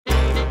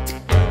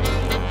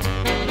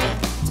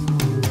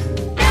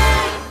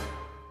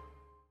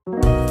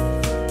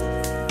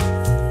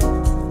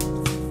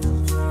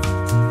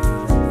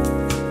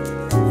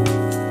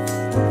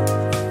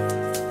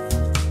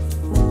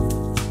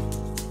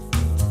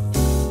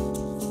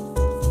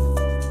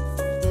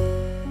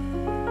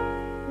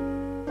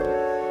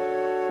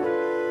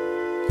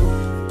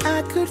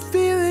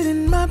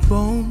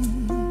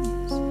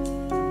bones.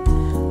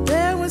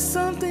 There was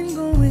something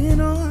going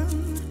on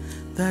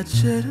that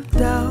should have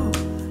doubt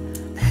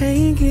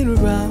hanging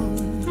around.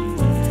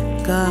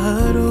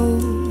 God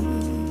knows.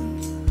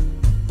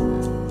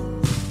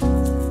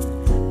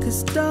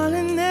 'Cause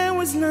darling, there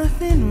was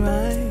nothing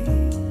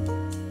right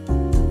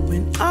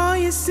when all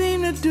you seem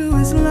to do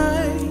is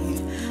lie.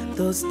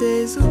 Those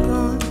days are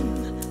gone.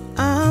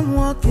 I'm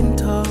walking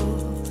tall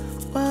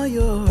while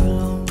you're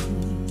alone.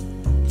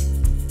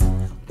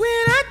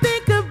 When I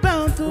think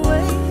about the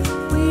way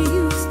we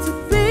used to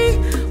be,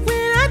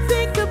 when I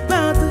think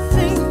about the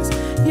things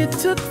you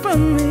took from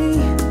me,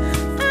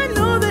 I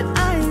know that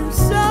I am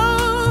so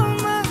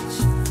much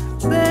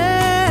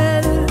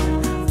better.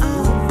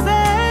 I'm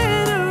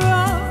better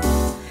off.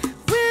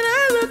 When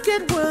I look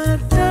at what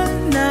I've done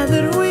now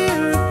that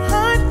we're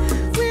apart,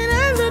 when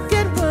I look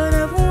at what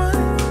I've won,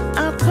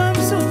 I've come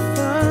so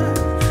far.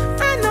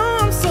 I know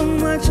I'm so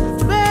much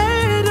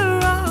better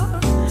off.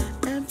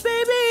 And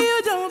baby, you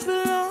don't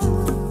belong.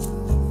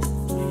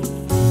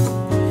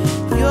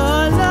 Your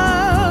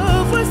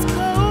love was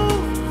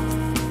cold,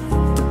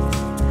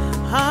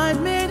 heart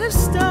made of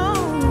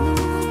stone.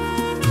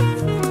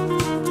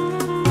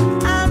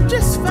 I'm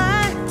just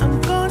fine, I'm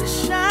gonna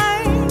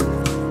shine,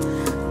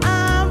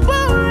 I'm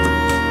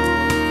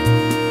alright.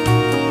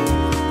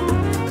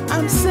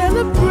 I'm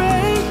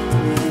celebrating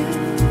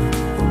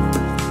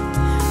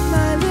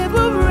my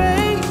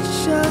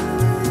liberation.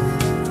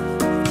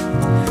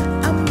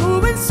 I'm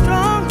moving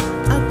strong,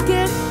 I'll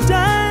get it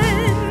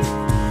done.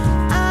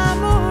 I'm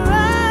alright.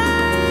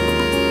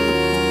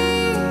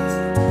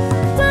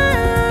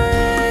 Bye,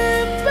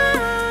 bye,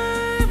 bye,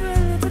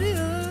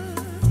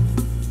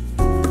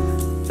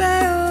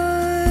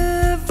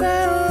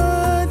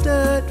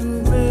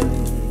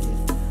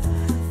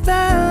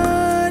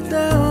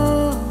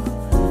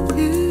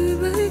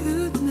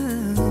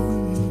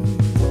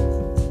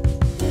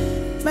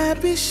 might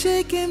be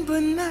shaken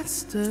but not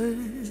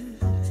stirred.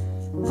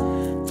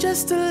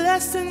 Just a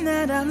lesson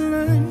that I've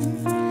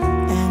learned.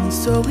 And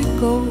so it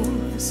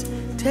goes,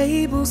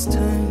 tables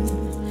turn,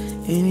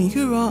 and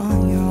you're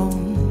on your own.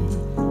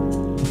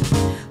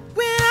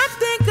 When I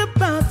think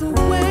about the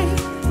way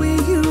we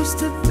used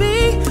to be,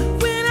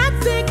 when I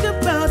think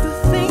about the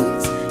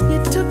things you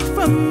took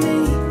from me,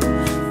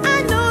 I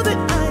know that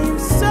I am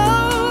so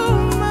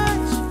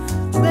much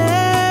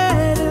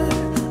better.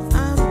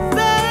 I'm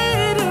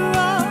better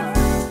off.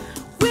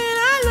 When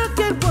I look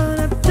at what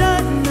I've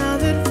done now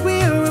that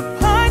we're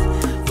apart,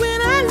 when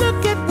I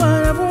look at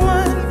what I've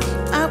won,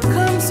 I've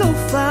come so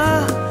far.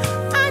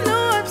 I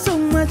know I'm so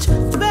much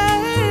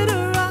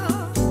better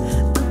off.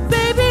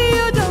 Baby,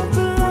 you don't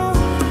belong.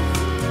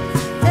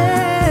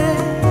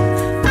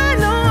 I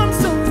know I'm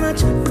so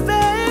much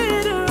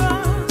better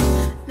off.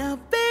 Now,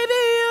 baby,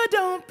 you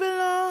don't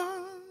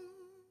belong.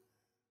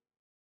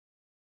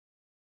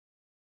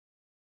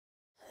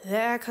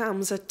 There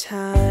comes a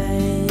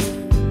time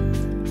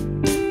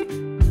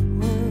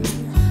when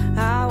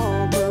I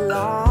won't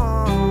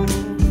belong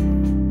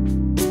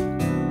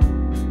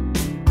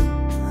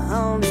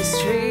on these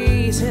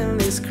streets, in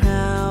these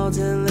crowds,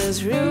 in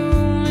this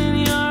room, in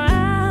your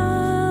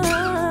eyes,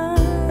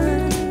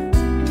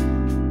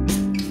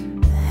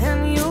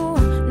 and you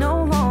no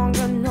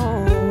longer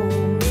know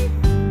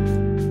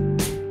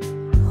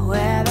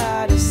whether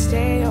to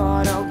stay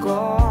or to go.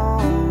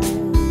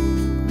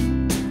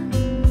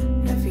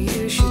 If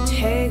you should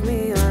take me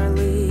or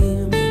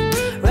leave me,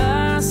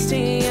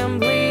 rusty and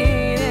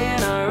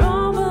bleeding, or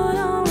open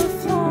on the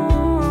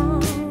floor.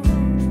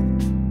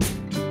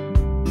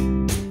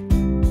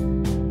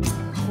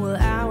 Well,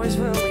 hours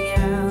will be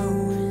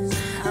hours.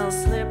 I'll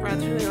slip right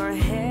through your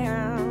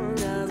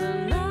hands.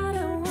 Doesn't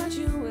matter what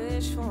you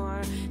wish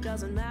for.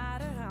 Doesn't matter.